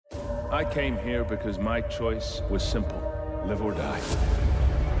I came here because my choice was simple. Live or die.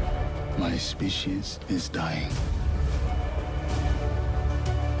 My species is dying.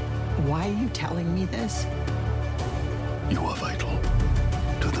 Why are you telling me this? You are vital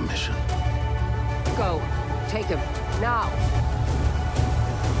to the mission. Go. Take him. Now.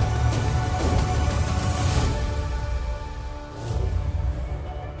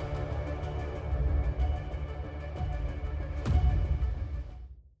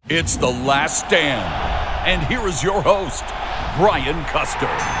 It's The Last Stand. And here is your host, Brian Custer.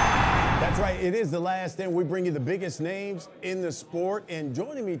 That's right. It is The Last Stand. We bring you the biggest names in the sport. And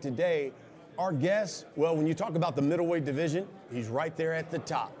joining me today, our guest, well, when you talk about the middleweight division, he's right there at the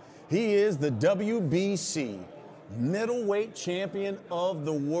top. He is the WBC middleweight champion of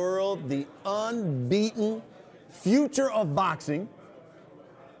the world, the unbeaten future of boxing,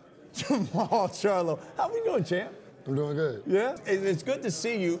 Jermall Charlo. How we doing, champ? I'm doing good. Yeah? It's good to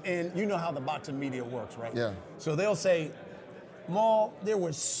see you, and you know how the boxing media works, right? Yeah. So they'll say, Maul, there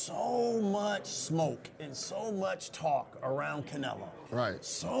was so much smoke and so much talk around Canelo. Right.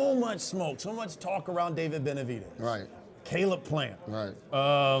 So much smoke, so much talk around David Benavidez. Right. Caleb Plant. Right.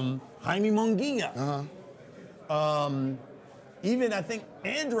 Jaime Munguia. Uh-huh. Even I think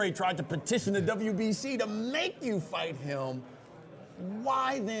Andre tried to petition the WBC to make you fight him.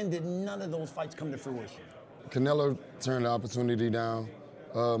 Why then did none of those fights come to fruition? Canelo turned the opportunity down.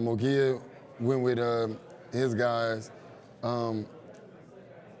 Munguia went with his guys. Benavidez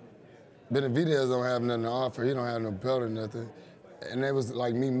don't have nothing to offer. He don't have no belt or nothing. And that was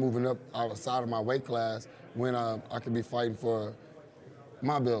like me moving up outside of my weight class when I could be fighting for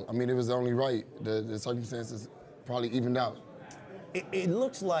my belt. I mean, it was only right. The circumstances probably evened out. It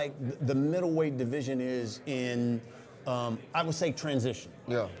looks like the middleweight division is in, I would say, transition.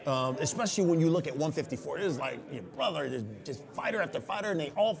 Yeah. Especially when you look at 154. It is like your brother, there's just fighter after fighter, and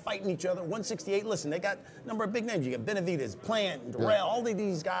they all fighting each other. 168, listen, they got a number of big names. You got Benavidez, Plant, Durrell, all of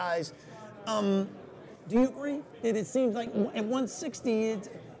these guys. Do you agree that it seems like at 160,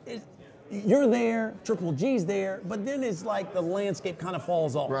 you're there, Triple G's there, but then it's like the landscape kind of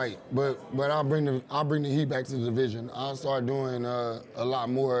falls off. Right, but I'll bring the heat back to the division. I'll start doing a lot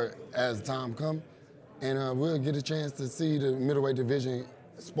more as time comes, and we'll get a chance to see the middleweight division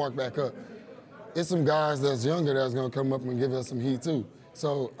spark back up. It's some guys that's younger that's gonna come up and give us some heat too.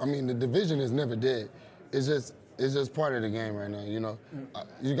 So I mean, the division is never dead. It's just part of the game right now. You know,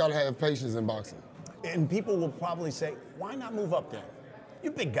 you gotta have patience in boxing. And people will probably say, why not move up there? You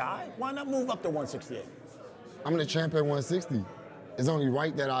big guy, why not move up to 168? I'm the champ at 160. It's only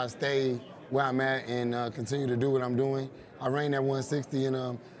right that I stay where I'm at and continue to do what I'm doing. I reign at 160,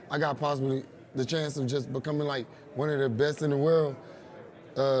 and I got possibly the chance of just becoming like one of the best in the world,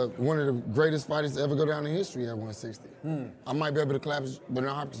 one of the greatest fighters to ever go down in history at 160. I might be able to collapse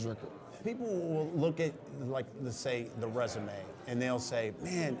Bernard Hopkins' record. People will look at, like, let's say, the resume, and they'll say,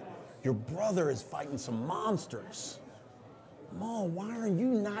 man, your brother is fighting some monsters. Maul, why are you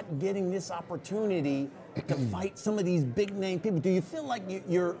not getting this opportunity to fight some of these big name people? Do you feel like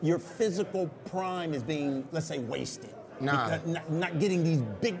your physical prime is being, let's say, wasted? Nah. Because not getting these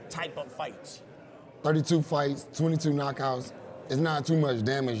big type of fights. 32 fights, 22 knockouts. It's not too much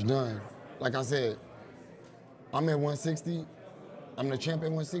damage done. Like I said, I'm at 160. I'm the champ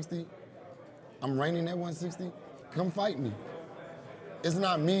at 160. I'm reigning at 160. Come fight me. It's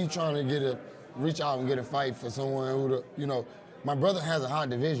not me trying to reach out and get a fight for someone who, my brother has a hot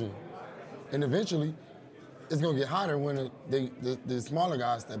division. And eventually, it's going to get hotter when the smaller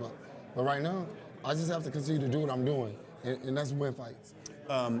guys step up. But right now, I just have to continue to do what I'm doing, and that's win fights.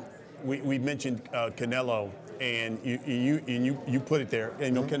 We mentioned Canelo, and you put it there.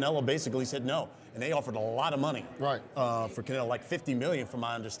 And, Canelo basically said no, and they offered a lot of money for Canelo, like $50 million, from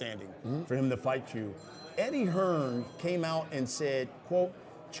my understanding, for him to fight you. Eddie Hearn came out and said, quote,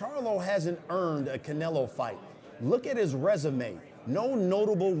 Charlo hasn't earned a Canelo fight. Look at his resume. No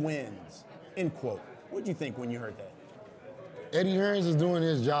notable wins, end quote. What did you think when you heard that? Eddie Hearns is doing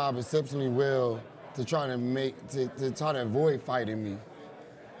his job exceptionally well to try to avoid fighting me.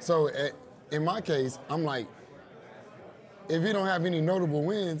 So in my case, I'm like, if you don't have any notable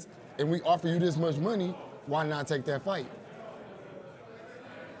wins and we offer you this much money, why not take that fight?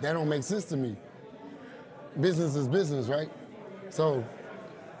 That don't make sense to me. Business is business, right? So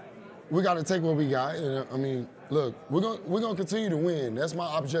we got to take what we got. And I mean, look, we're gonna continue to win. That's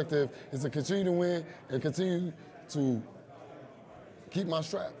my objective, is to continue to win and continue to keep my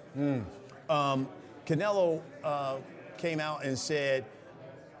strap. Canelo came out and said,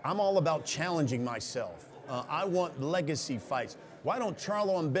 I'm all about challenging myself. I want legacy fights. Why don't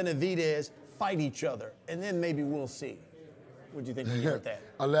Charlo and Benavidez fight each other, and then maybe we'll see? What'd you think when you heard that?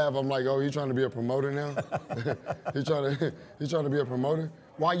 I laugh. I'm like, oh, you trying to be a promoter now? He trying to be a promoter?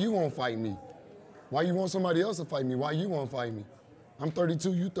 Why you won't fight me? Why you want somebody else to fight me? Why you won't fight me? I'm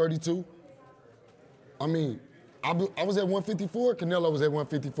 32, you 32. I mean, I was at 154, Canelo was at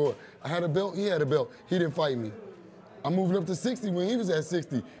 154. I had a belt, he had a belt. He didn't fight me. I moved up to 60 when he was at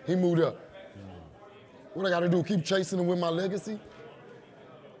 60. He moved up. What I got to do, keep chasing him with my legacy?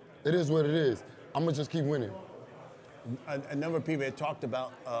 It is what it is. I'm going to just keep winning. A number of people had talked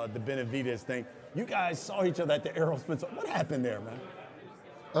about the Benavidez thing. You guys saw each other at the Aerosmith. What happened there,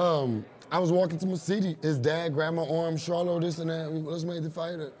 man? I was walking to my city. His dad grabbed my arm, Charlo, this and that. Let's make the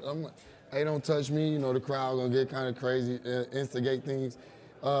fight. I'm like, hey, don't touch me. You know, the crowd gonna get kind of crazy, instigate things.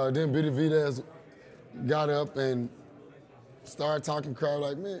 Then Benavidez got up and started talking crowd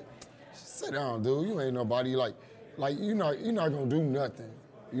like, man, sit down, dude. You ain't nobody. Like you're not gonna do nothing,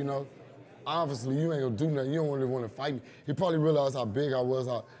 you know? Obviously, you ain't gonna do nothing. You don't really want to fight me. He probably realized how big I was,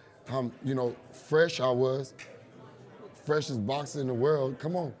 how fresh I was. Freshest boxer in the world.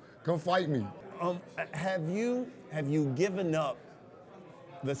 Come on, come fight me. Have you given up,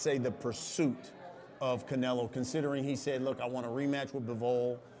 let's say, the pursuit of Canelo, considering he said, look, I want a rematch with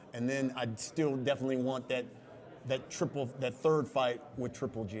Bivol, and then I still definitely want that third fight with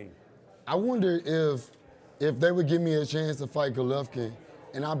Triple G? I wonder if they would give me a chance to fight Golovkin,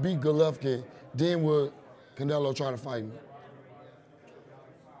 and I beat Golovkin, then would Canelo try to fight me?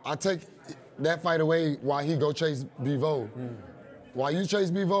 I take that fight away while he go chase Bivol. While you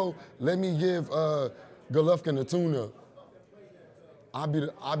chase Bivol, let me give Golovkin the tune-up.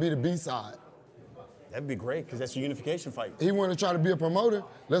 I'll be the B-side. That'd be great, because that's a unification fight. He want to try to be a promoter.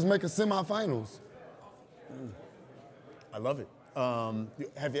 Let's make a semifinals. I love it.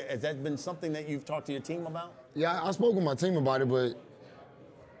 Has that been something that you've talked to your team about? Yeah, I spoke with my team about it, but,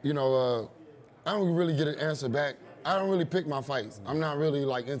 I don't really get an answer back. I don't really pick my fights. I'm not really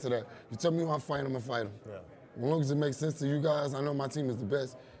into that. You tell me who I fight, I'm gonna fight him. Yeah. As long as it makes sense to you guys, I know my team is the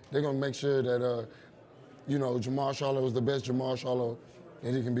best. They're gonna make sure that, Jamal Charlo is the best Jamal Charlo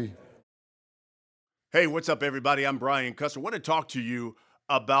that he can be. Hey, what's up, everybody? I'm Brian Custer. I want to talk to you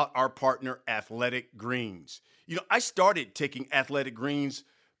about our partner, Athletic Greens. I started taking Athletic Greens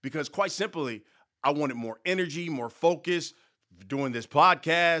because, quite simply, I wanted more energy, more focus, doing this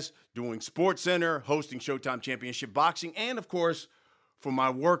podcast, doing SportsCenter, hosting Showtime Championship Boxing, and, of course, for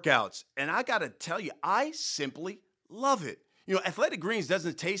my workouts. And I got to tell you, I simply love it. Athletic Greens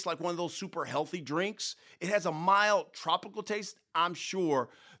doesn't taste like one of those super healthy drinks. It has a mild tropical taste I'm sure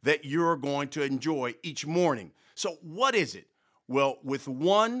that you're going to enjoy each morning. So what is it? Well, with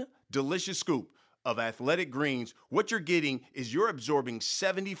one delicious scoop of Athletic Greens, what you're getting is you're absorbing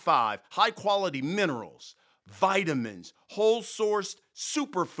 75 high-quality minerals, vitamins, whole-sourced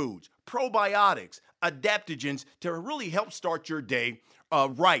superfoods, probiotics, adaptogens to really help start your day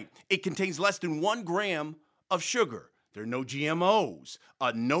right. It contains less than 1 gram of sugar. There are no GMOs,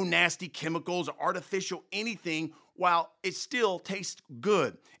 no nasty chemicals or artificial anything, while it still tastes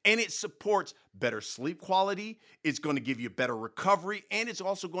good. And it supports better sleep quality. It's going to give you better recovery, and it's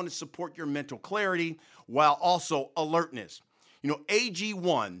also going to support your mental clarity while also alertness.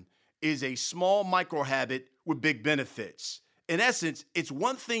 AG1 is a small micro habit with big benefits. In essence, it's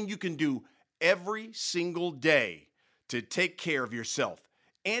one thing you can do every single day to take care of yourself.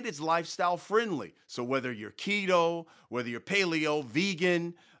 And it's lifestyle friendly. So whether you're keto, whether you're paleo,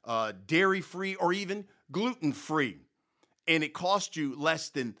 vegan, dairy-free, or even gluten-free, and it costs you less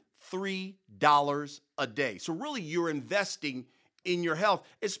than $3 a day. So really, you're investing in your health,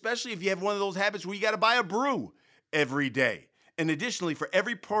 especially if you have one of those habits where you got to buy a brew every day. And additionally, for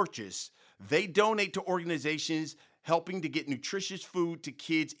every purchase, they donate to organizations helping to get nutritious food to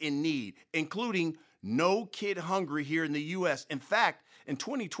kids in need, including No Kid Hungry here in the U.S. In fact, in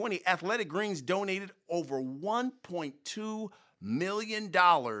 2020, Athletic Greens donated over $1.2 million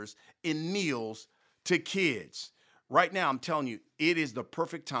in meals to kids. Right now, I'm telling you, it is the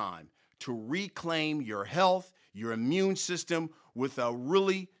perfect time to reclaim your health, your immune system with a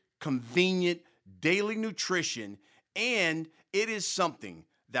really convenient daily nutrition. And it is something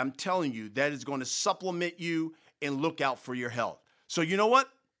that I'm telling you that is going to supplement you and look out for your health. So you know what?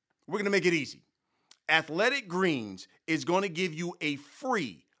 We're going to make it easy. Athletic Greens is going to give you a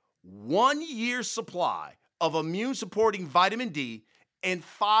free 1-year supply of immune-supporting vitamin D and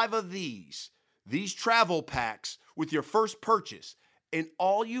 5 of these travel packs with your first purchase. And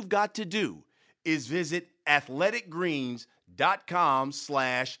all you've got to do is visit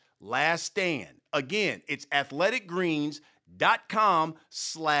athleticgreens.com/laststand. Again, it's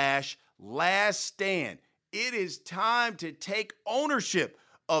athleticgreens.com/laststand. It is time to take ownership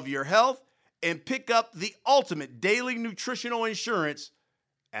of your health and pick up the ultimate daily nutritional insurance,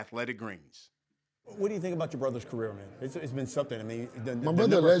 Athletic Greens. What do you think about your brother's career, man? It's been something. I mean, my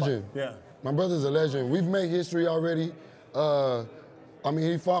brother's a legend. Yeah. My brother's a legend. We've made history already. I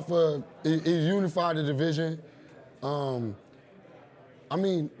mean, he fought for, he unified the division. I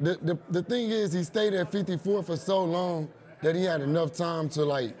mean, the thing is, he stayed at 54 for so long that he had enough time to,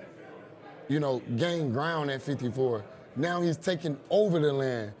 like, you know, gain ground at 54. Now he's taking over the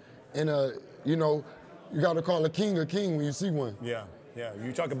land. And, you know, you got to call a king when you see one. Yeah, yeah.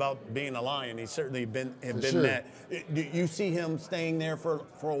 You talk about being a lion. He's certainly been sure. that. Do you see him staying there for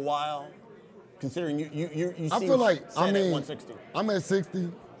a while? Considering you I feel like, at 160. I'm at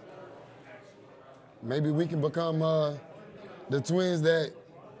 60. Maybe we can become the twins that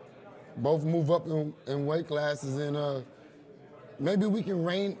both move up in weight classes, and maybe we can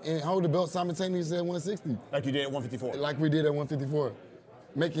reign and hold the belt simultaneously at 160. Like you did at 154. Like we did at 154.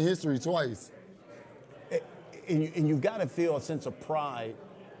 Making history twice. And you've got to feel a sense of pride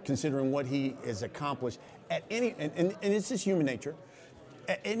considering what he has accomplished at any, and it's just human nature.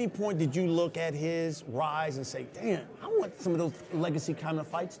 At any point did you look at his rise and say, damn, I want some of those legacy kind of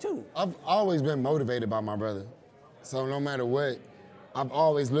fights too? I've always been motivated by my brother. So no matter what, I've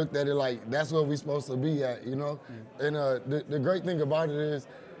always looked at it like that's where we're supposed to be at, you know? And the great thing about it is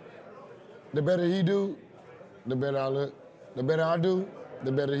the better he do, the better I look. The better I do,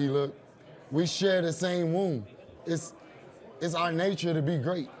 the better he look. We share the same womb. It's our nature to be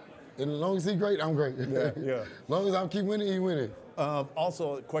great. And as long as he's great, I'm great. Yeah, yeah. As long as I keep winning, he winning.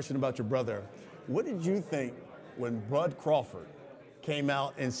 Also, a question about your brother. What did you think when Bud Crawford came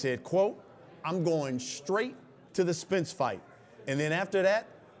out and said, quote, I'm going straight to the Spence fight, and then after that,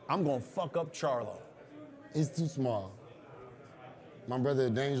 I'm going to fuck up Charlo? He's too small. My brother a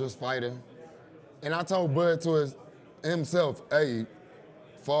dangerous fighter. And I told Bud to himself, hey,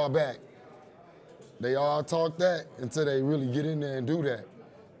 fall back. They all talk that until they really get in there and do that.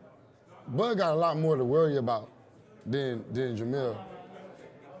 Bud got a lot more to worry about than Jamil.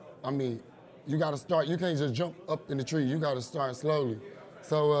 I mean, you got to start. You can't just jump up in the tree. You got to start slowly.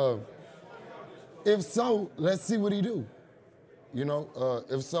 So if so, let's see what he do. You know,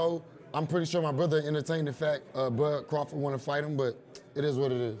 if so, I'm pretty sure my brother entertained the fact Bud Crawford want to fight him, but it is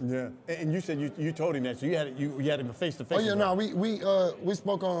what it is. Yeah, and you said you told him that, so you had him face to face. Oh yeah, no, we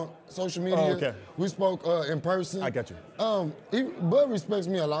spoke on social media. Oh, okay. We spoke in person. I got you. Bud respects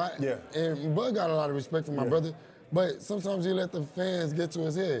me a lot. Yeah. And Bud got a lot of respect for my brother, but sometimes he let the fans get to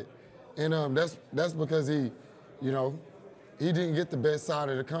his head, and that's because he didn't get the best side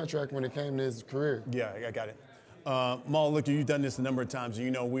of the contract when it came to his career. Yeah, I got it. Maul, look, you've done this a number of times. You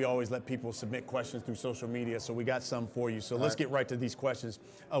know, we always let people submit questions through social media, so we got some for you. So let's get right to these questions.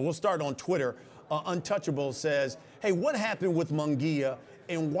 We'll start on Twitter. Untouchable says, hey, what happened with Munguia,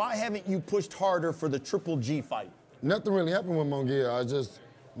 and why haven't you pushed harder for the Triple G fight? Nothing really happened with Munguia. I just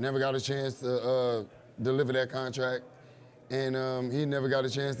never got a chance to deliver that contract, and he never got a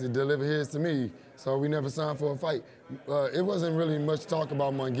chance to deliver his to me, so we never signed for a fight. It wasn't really much talk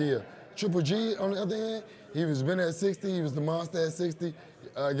about Munguia. Triple G, on the other hand, he was been at 60. He was the monster at 60.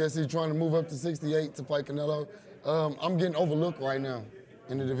 I guess he's trying to move up to 68 to fight Canelo. I'm getting overlooked right now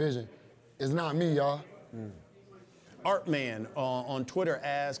in the division. It's not me, y'all. Artman on Twitter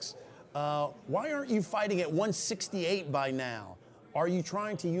asks, why aren't you fighting at 168 by now? Are you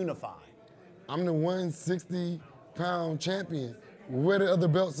trying to unify? I'm the 160-pound champion. Where the other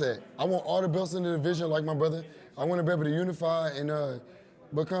belts at? I want all the belts in the division like my brother. I want to be able to unify and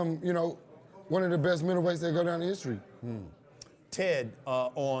become, one of the best middleweights that go down in history. Ted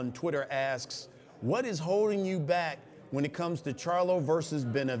on Twitter asks, what is holding you back when it comes to Charlo versus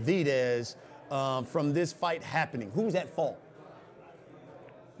Benavidez from this fight happening? Who's at fault?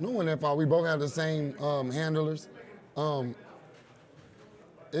 No one at fault. We both have the same handlers.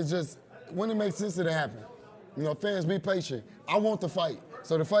 It's just, when it makes sense, it'll happen. Fans, be patient. I want the fight,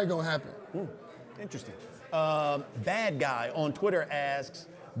 so the fight gonna happen. Interesting. Bad Guy on Twitter asks,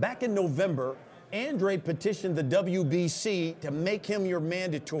 back in November, Andre petitioned the WBC to make him your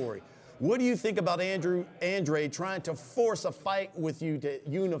mandatory. What do you think about Andre trying to force a fight with you to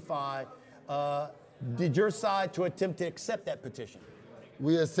unify? Did your side to attempt to accept that petition?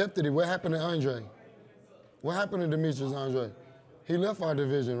 We accepted it. What happened to Andre? What happened to Demetrius Andre? He left our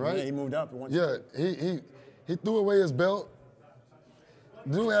division, right? Yeah, he moved up. Yeah, he threw away his belt.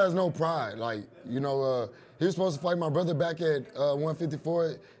 Dude has no pride. He was supposed to fight my brother back at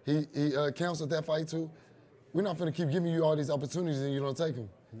 154. He canceled that fight too. We're not gonna keep giving you all these opportunities and you don't take them.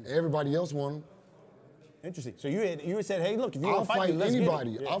 Everybody else want them. Interesting. So you had said, hey, look, if you I'll want to fight me, let's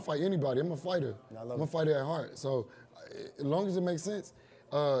anybody. Get it. Yeah. I'll fight anybody. I'm a fighter. I'm a fighter at heart. So as long as it makes sense.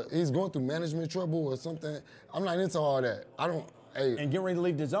 he's going through management trouble or something. I'm not into all that. And getting ready to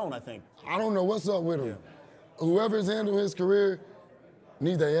leave the zone, I think. I don't know what's up with him. Whoever's handling his career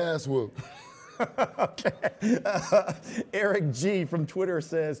needs their ass whooped. Okay. Eric G. from Twitter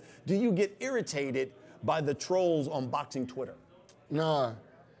says, do you get irritated by the trolls on boxing Twitter? Nah.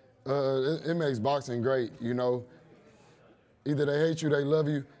 It makes boxing great, you know. Either they hate you, they love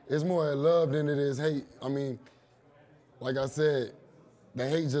you. It's more love than it is hate. I mean, like I said, the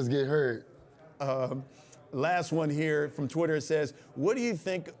hate just get hurt. Last one here from Twitter says, what do you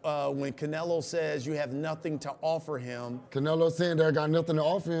think when Canelo says you have nothing to offer him? Canelo saying that I got nothing to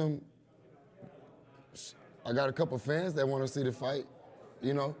offer him. I got a couple fans that want to see the fight,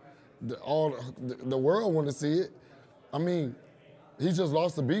 you know. The world want to see it. I mean, he just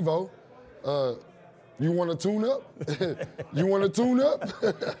lost to Bivol. You want to tune up? You want to tune up?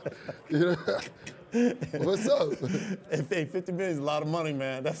 You know? What's up? Hey, $50 million is a lot of money,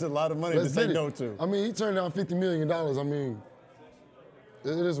 man. That's a lot of money to say no to. I mean, he turned down $50 million. I mean,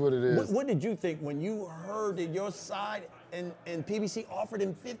 it is what it is. What did you think when you heard that your side and PBC offered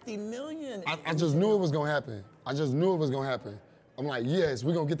him $50 million? I just knew it was going to happen. I just knew it was going to happen. I'm like, yes,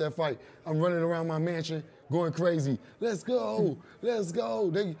 we're going to get that fight. I'm running around my mansion going crazy. Let's go. Let's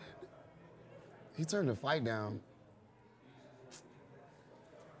go. He turned the fight down.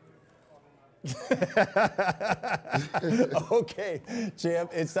 Okay, champ,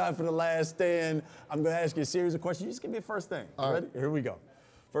 it's time for the last stand. I'm going to ask you a series of questions. You just give me a first thing. All Ready? right. Here we go.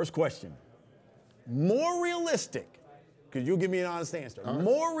 First question. More realistic, because you'll give me an honest answer. All right.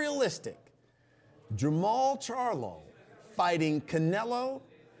 More realistic, Jermall Charlo fighting Canelo,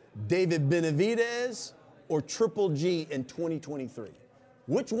 David Benavidez, or Triple G in 2023?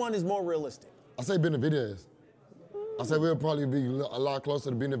 Which one is more realistic? I say Benavidez. I say we'll probably be a lot closer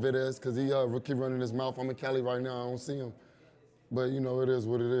to Benavidez because he keep running his mouth. I'm in Cali right now. I don't see him. But, you know, it is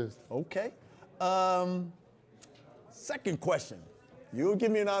what it is. Okay. Second question. You'll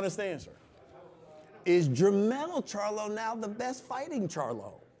give me an honest answer. Is Jermell Charlo now the best fighting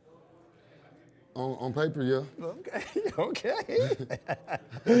Charlo? On paper, yeah. Okay.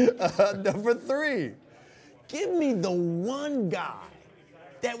 Number three. Give me the one guy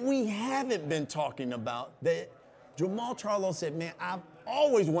that we haven't been talking about that Jermall Charlo said, man, I've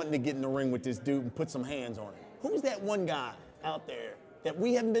always wanted to get in the ring with this dude and put some hands on him. Who's that one guy out there that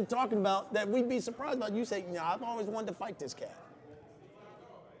we haven't been talking about that we'd be surprised about? You say, I've always wanted to fight this cat.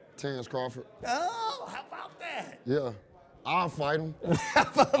 Terrence Crawford. Oh, how about that? Yeah. I'll fight him.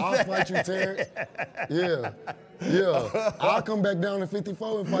 I'll fight you, Terrence. Yeah. I'll come back down to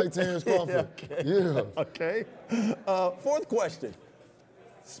 54 and fight Terrence Crawford. Okay. Yeah. Okay. Fourth question.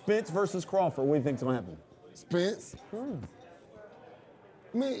 Spence versus Crawford. What do you think's going to happen? Spence.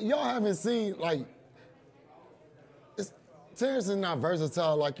 I mean, y'all haven't seen, like, Terrence is not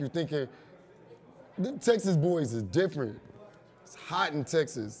versatile like you're thinking. The Texas boys is different. It's hot in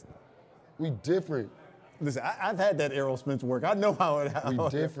Texas. We different. Listen, I've had that Errol Spence work. I know how it happens. We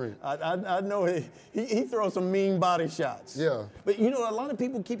different. I know he throws some mean body shots. Yeah. But, a lot of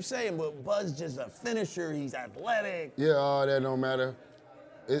people keep saying, well, Buzz just a finisher. He's athletic. Yeah, all that don't matter.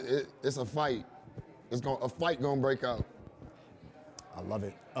 It's a fight. A fight gonna break out. I love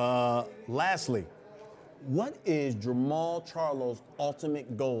it. Lastly, what is Jermall Charlo's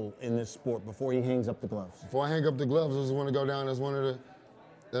ultimate goal in this sport before he hangs up the gloves? Before I hang up the gloves, I just want to go down as one of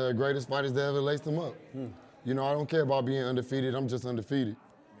the greatest fighters that ever laced them up. I don't care about being undefeated. I'm just undefeated.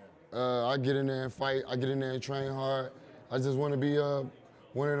 I get in there and fight. I get in there and train hard. I just want to be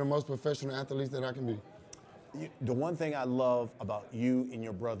one of the most professional athletes that I can be. The one thing I love about you and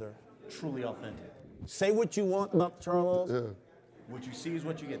your brother, truly authentic. Say what you want about the Charlos. Yeah. What you see is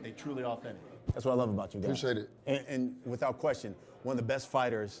what you get. They truly authentic. That's what I love about you guys. Appreciate it. And without question, one of the best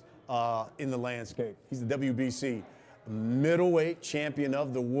fighters in the landscape. He's the WBC middleweight champion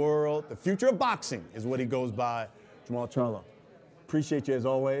of the world. The future of boxing is what he goes by, Jermall Charlo. Appreciate you as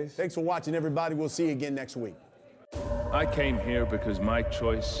always. Thanks for watching, everybody. We'll see you again next week. I came here because my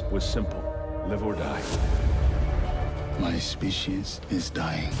choice was simple. Live or die. My species is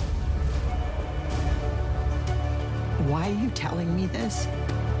dying. Why are you telling me this?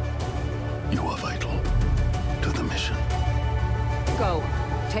 You are vital to the mission. Go.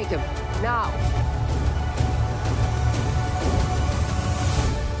 Take him. Now.